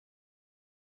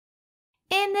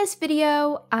In this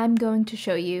video, I'm going to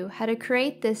show you how to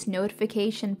create this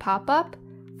notification pop-up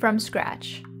from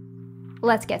scratch.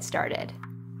 Let's get started.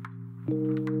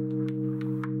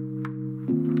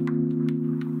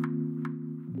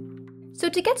 So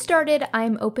to get started,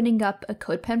 I'm opening up a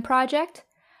CodePen project.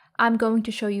 I'm going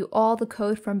to show you all the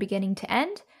code from beginning to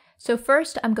end. So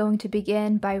first, I'm going to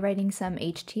begin by writing some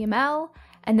HTML,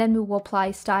 and then we will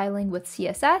apply styling with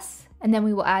CSS, and then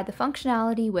we will add the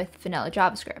functionality with vanilla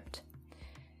JavaScript.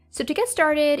 So to get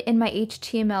started in my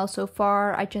HTML so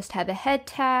far, I just have a head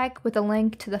tag with a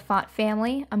link to the font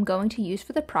family I'm going to use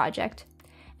for the project.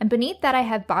 And beneath that, I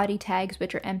have body tags,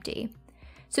 which are empty.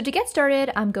 So to get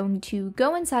started, I'm going to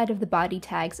go inside of the body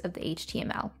tags of the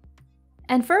HTML.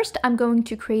 And first, I'm going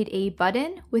to create a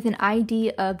button with an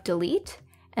ID of delete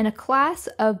and a class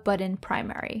of button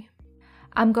primary.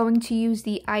 I'm going to use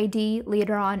the ID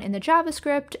later on in the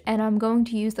JavaScript, and I'm going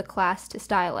to use the class to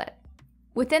style it.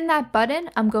 Within that button,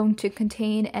 I'm going to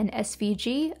contain an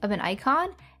SVG of an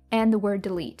icon and the word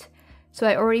delete. So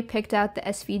I already picked out the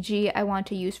SVG I want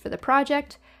to use for the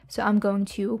project, so I'm going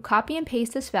to copy and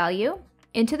paste this value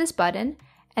into this button,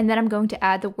 and then I'm going to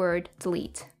add the word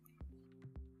delete.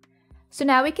 So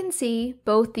now we can see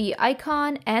both the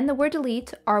icon and the word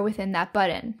delete are within that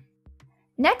button.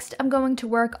 Next, I'm going to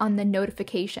work on the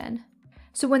notification.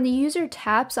 So when the user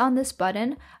taps on this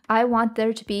button, I want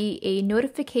there to be a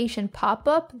notification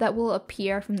pop-up that will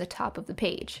appear from the top of the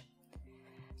page.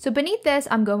 So beneath this,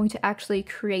 I'm going to actually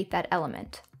create that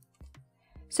element.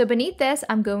 So beneath this,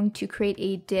 I'm going to create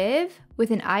a div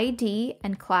with an ID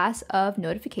and class of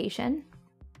notification.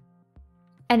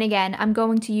 And again, I'm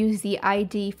going to use the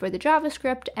ID for the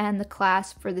JavaScript and the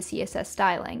class for the CSS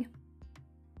styling.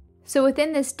 So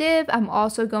within this div, I'm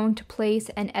also going to place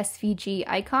an SVG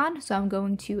icon, so I'm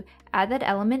going to add that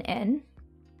element in.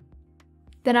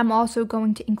 Then I'm also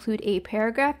going to include a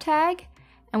paragraph tag,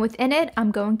 and within it,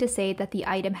 I'm going to say that the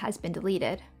item has been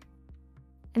deleted.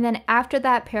 And then after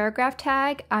that paragraph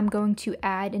tag, I'm going to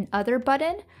add an other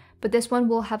button, but this one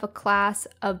will have a class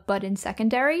of button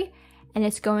secondary, and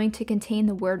it's going to contain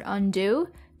the word undo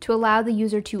to allow the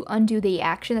user to undo the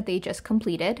action that they just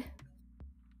completed.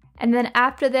 And then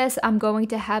after this, I'm going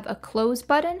to have a close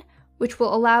button, which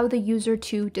will allow the user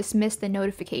to dismiss the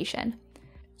notification.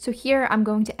 So here I'm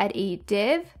going to add a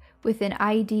div with an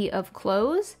ID of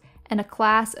close and a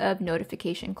class of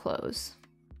notification close.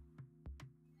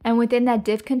 And within that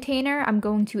div container, I'm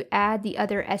going to add the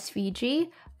other SVG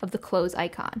of the close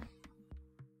icon.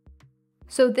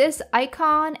 So this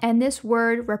icon and this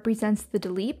word represents the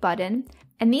delete button,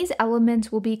 and these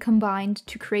elements will be combined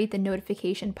to create the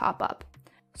notification pop-up.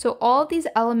 So all of these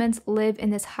elements live in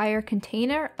this higher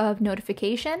container of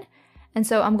notification, and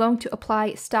so I'm going to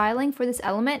apply styling for this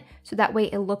element so that way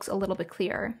it looks a little bit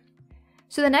clearer.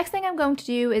 So the next thing I'm going to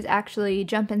do is actually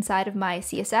jump inside of my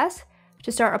CSS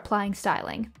to start applying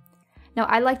styling. Now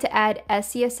I like to add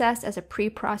SCSS as a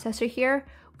preprocessor here,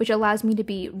 which allows me to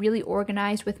be really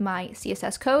organized with my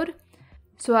CSS code.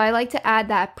 So I like to add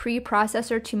that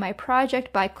preprocessor to my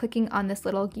project by clicking on this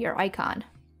little gear icon.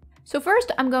 So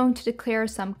first, I'm going to declare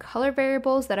some color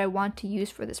variables that I want to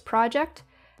use for this project.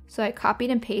 So I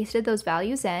copied and pasted those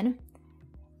values in.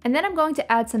 And then I'm going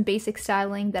to add some basic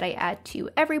styling that I add to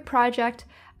every project.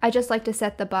 I just like to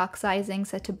set the box sizing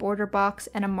set to border box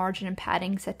and a margin and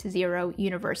padding set to 0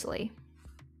 universally.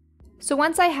 So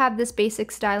once I have this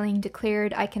basic styling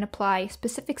declared, I can apply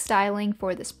specific styling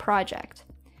for this project.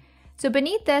 So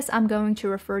beneath this, I'm going to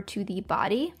refer to the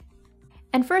body.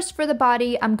 And first for the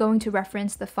body, I'm going to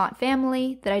reference the font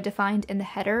family that I defined in the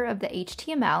header of the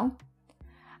HTML.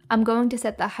 I'm going to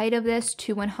set the height of this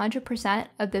to 100%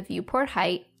 of the viewport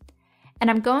height, and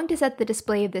I'm going to set the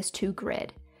display of this to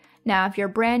grid. Now, if you're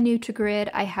brand new to grid,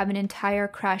 I have an entire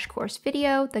crash course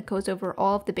video that goes over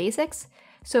all of the basics,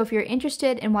 so if you're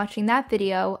interested in watching that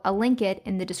video, I'll link it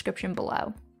in the description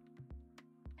below.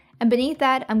 And beneath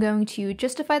that, I'm going to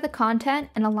justify the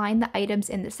content and align the items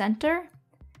in the center.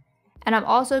 And I'm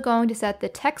also going to set the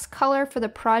text color for the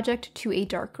project to a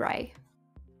dark gray.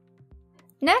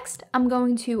 Next, I'm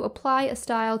going to apply a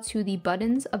style to the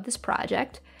buttons of this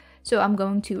project. So I'm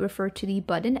going to refer to the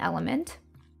button element.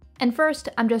 And first,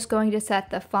 I'm just going to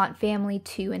set the font family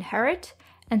to inherit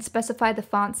and specify the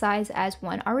font size as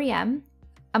 1 rem.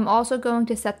 I'm also going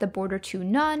to set the border to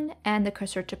none and the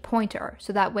cursor to pointer,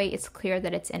 so that way it's clear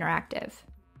that it's interactive.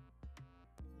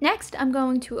 Next, I'm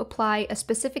going to apply a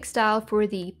specific style for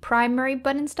the primary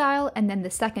button style and then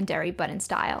the secondary button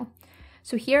style.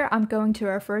 So here I'm going to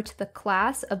refer to the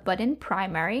class of button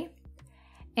primary,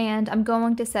 and I'm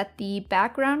going to set the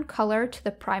background color to the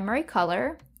primary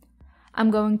color. I'm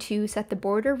going to set the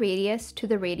border radius to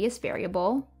the radius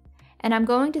variable, and I'm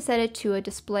going to set it to a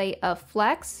display of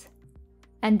flex,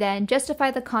 and then justify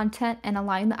the content and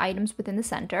align the items within the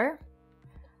center.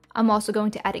 I'm also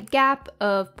going to add a gap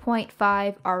of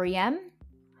 0.5 rem.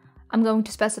 I'm going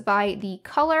to specify the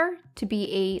color to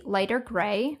be a lighter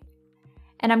gray,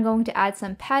 and I'm going to add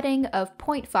some padding of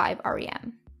 0.5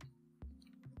 rem.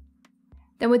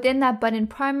 Then within that button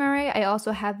primary, I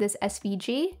also have this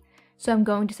SVG, so I'm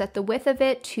going to set the width of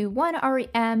it to 1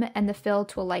 rem and the fill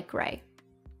to a light gray.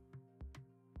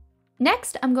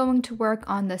 Next, I'm going to work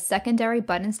on the secondary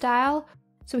button style.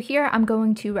 So here I'm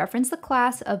going to reference the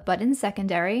class of button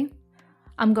secondary.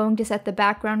 I'm going to set the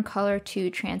background color to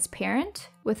transparent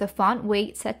with a font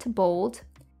weight set to bold.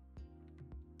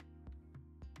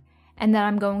 And then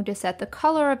I'm going to set the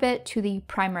color of it to the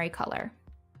primary color.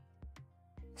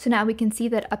 So now we can see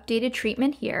that updated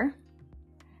treatment here.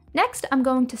 Next, I'm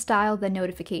going to style the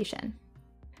notification.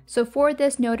 So for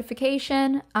this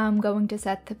notification, I'm going to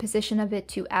set the position of it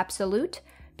to absolute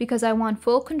because I want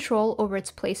full control over its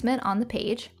placement on the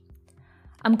page.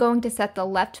 I'm going to set the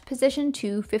left position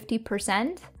to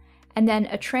 50% and then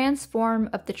a transform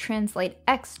of the translate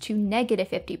x to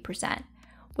 -50%,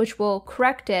 which will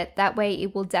correct it. That way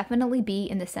it will definitely be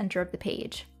in the center of the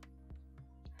page.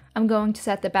 I'm going to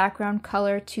set the background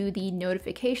color to the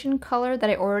notification color that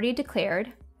I already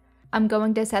declared. I'm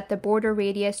going to set the border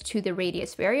radius to the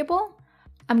radius variable.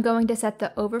 I'm going to set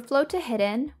the overflow to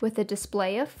hidden with a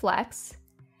display of flex.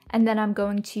 And then I'm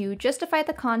going to justify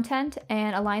the content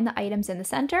and align the items in the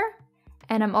center.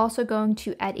 And I'm also going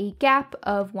to add a gap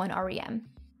of 1 rem.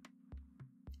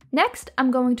 Next, I'm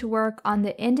going to work on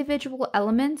the individual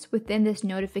elements within this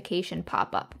notification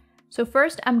pop-up. So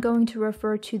first, I'm going to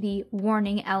refer to the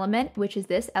warning element, which is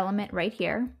this element right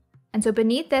here. And so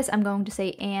beneath this, I'm going to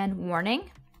say "and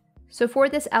warning." So for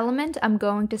this element, I'm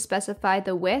going to specify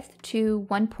the width to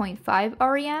 1.5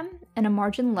 rem and a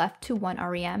margin left to 1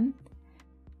 rem.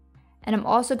 And I'm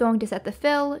also going to set the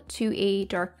fill to a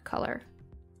dark color.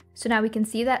 So now we can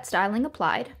see that styling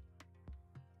applied.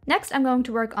 Next, I'm going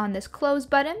to work on this close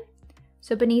button.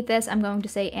 So beneath this, I'm going to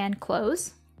say "and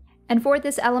close." And for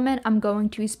this element, I'm going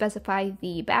to specify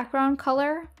the background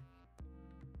color.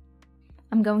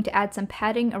 I'm going to add some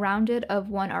padding around it of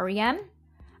 1 rem.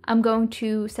 I'm going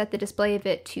to set the display of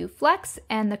it to flex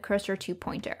and the cursor to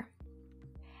pointer.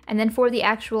 And then for the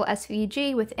actual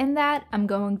SVG within that, I'm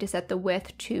going to set the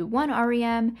width to 1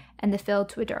 rem and the fill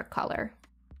to a dark color.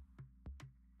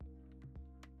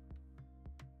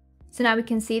 So now we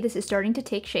can see this is starting to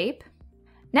take shape.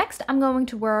 Next, I'm going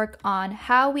to work on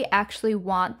how we actually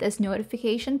want this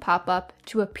notification pop-up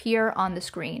to appear on the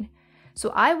screen.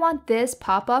 So I want this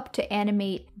pop-up to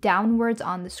animate downwards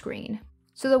on the screen.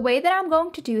 So the way that I'm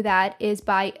going to do that is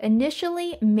by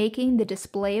initially making the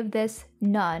display of this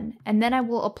none, and then I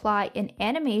will apply an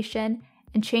animation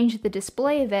and change the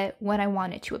display of it when I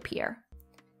want it to appear.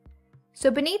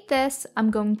 So beneath this, I'm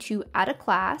going to add a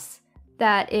class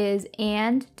that is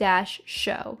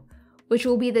and-show, which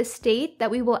will be the state that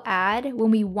we will add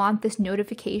when we want this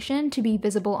notification to be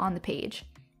visible on the page.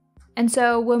 And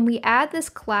so when we add this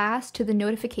class to the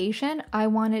notification, I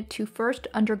want it to first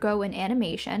undergo an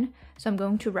animation. So I'm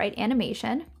going to write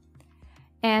animation,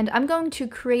 and I'm going to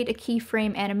create a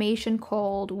keyframe animation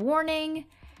called warning,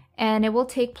 and it will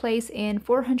take place in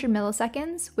 400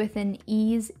 milliseconds with an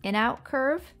ease in-out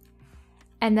curve.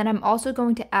 And then I'm also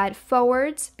going to add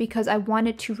forwards because I want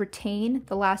it to retain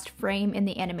the last frame in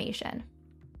the animation.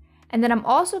 And then I'm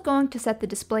also going to set the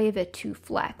display of it to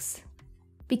flex,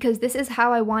 because this is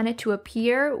how I want it to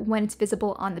appear when it's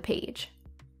visible on the page.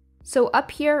 So up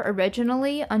here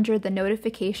originally under the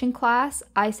notification class,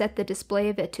 I set the display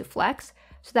of it to flex,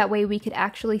 so that way we could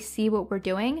actually see what we're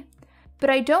doing. But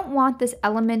I don't want this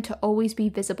element to always be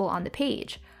visible on the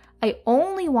page. I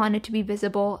only want it to be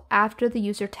visible after the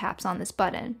user taps on this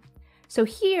button. So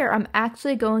here I'm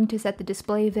actually going to set the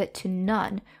display of it to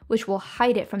none, which will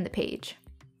hide it from the page.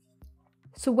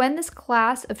 So when this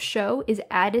class of show is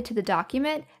added to the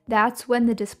document, that's when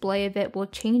the display of it will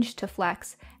change to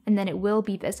flex, and then it will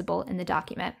be visible in the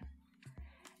document.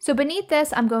 So beneath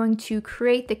this, I'm going to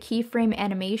create the keyframe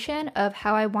animation of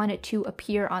how I want it to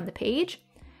appear on the page.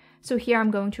 So here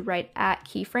I'm going to write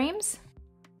 @keyframes,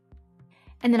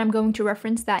 and then I'm going to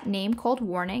reference that name called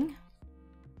warning.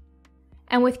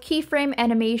 And with keyframe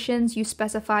animations, you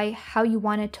specify how you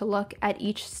want it to look at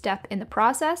each step in the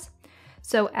process.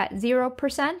 So at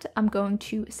 0%, I'm going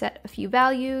to set a few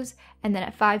values, and then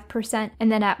at 5%,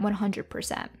 and then at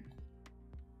 100%.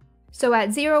 So at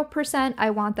 0%,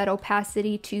 I want that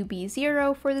opacity to be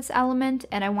 0 for this element,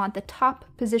 and I want the top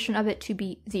position of it to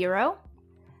be 0.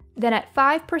 Then at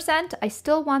 5%, I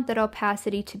still want that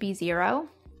opacity to be 0.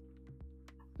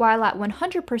 while at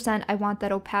 100% I want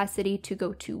that opacity to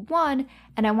go to 1,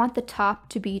 and I want the top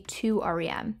to be 2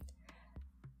 rem.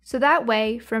 So that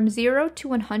way, from 0 to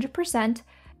 100%,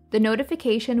 the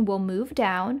notification will move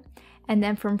down, and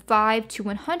then from 5 to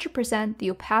 100%,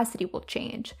 the opacity will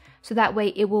change. So that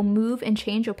way it will move and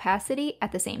change opacity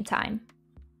at the same time.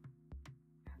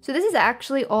 So this is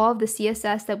actually all of the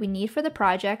CSS that we need for the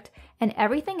project, and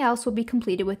everything else will be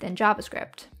completed within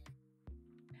JavaScript.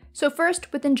 So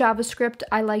first, within JavaScript,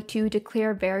 I like to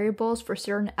declare variables for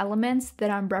certain elements that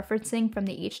I'm referencing from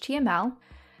the HTML.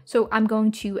 So I'm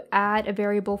going to add a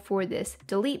variable for this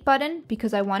delete button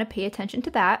because I want to pay attention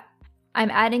to that. I'm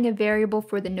adding a variable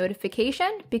for the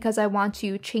notification because I want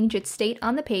to change its state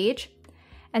on the page.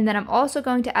 And then I'm also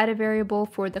going to add a variable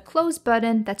for the close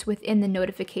button that's within the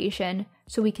notification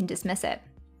so we can dismiss it.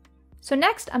 So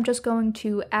next, I'm just going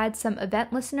to add some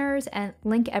event listeners and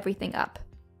link everything up.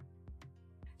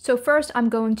 So first, I'm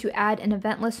going to add an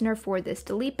event listener for this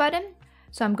delete button.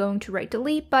 So I'm going to write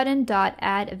delete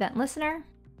button.add event listener.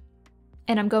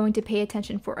 And I'm going to pay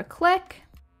attention for a click.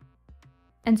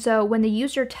 And so when the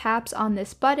user taps on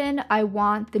this button, I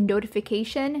want the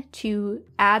notification to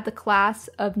add the class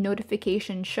of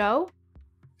notification show.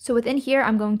 So within here,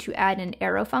 I'm going to add an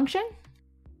arrow function.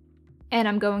 And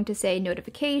I'm going to say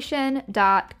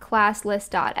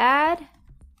notification.classlist.add.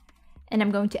 And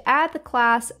I'm going to add the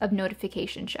class of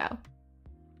notification show.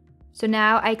 So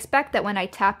now I expect that when I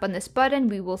tap on this button,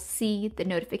 we will see the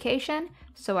notification.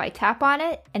 So I tap on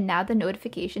it, and now the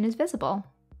notification is visible.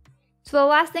 So the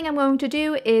last thing I'm going to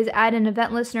do is add an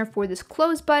event listener for this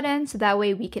close button, so that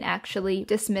way we can actually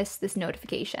dismiss this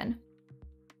notification.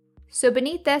 So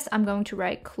beneath this, I'm going to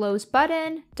write close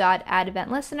button.add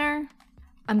event listener.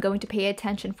 I'm going to pay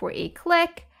attention for a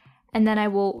click, and then I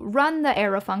will run the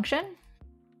arrow function.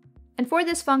 And for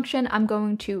this function, I'm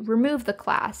going to remove the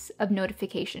class of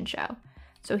notification show.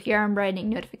 So here I'm writing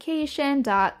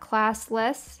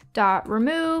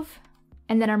notification.classlist.remove,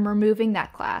 and then I'm removing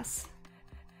that class.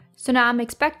 So now I'm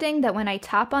expecting that when I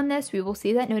tap on this, we will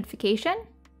see that notification,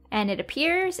 and it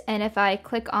appears, and if I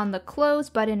click on the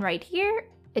close button right here,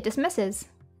 it dismisses.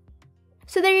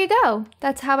 So there you go.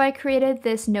 That's how I created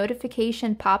this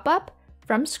notification pop-up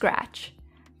from scratch.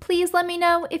 Please let me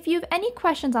know if you have any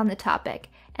questions on the topic,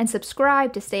 and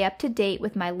subscribe to stay up to date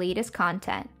with my latest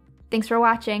content. Thanks for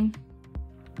watching.